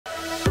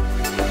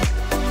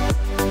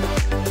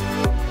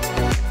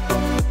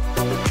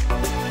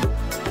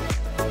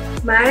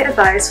My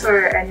advice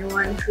for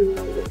anyone who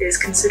is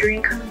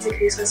considering coming to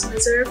Case Western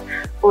Reserve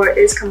or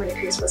is coming to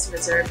Case Western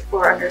Reserve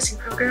for our nursing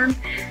program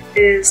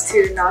is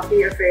to not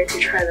be afraid to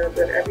try a little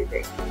bit of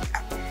everything.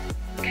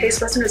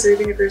 Case Western Reserve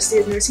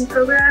University's nursing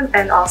program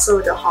and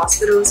also the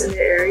hospitals in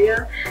the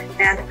area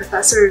and the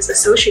professors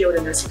associated with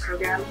the nursing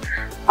program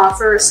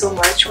offer so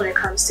much when it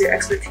comes to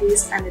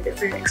expertise and the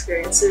different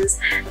experiences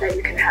that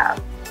you can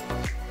have.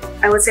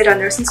 I would say that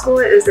nursing school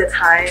is the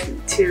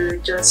time to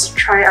just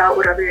try out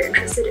whatever you're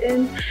interested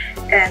in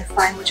and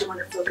find what you want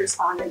to focus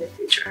on in the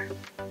future.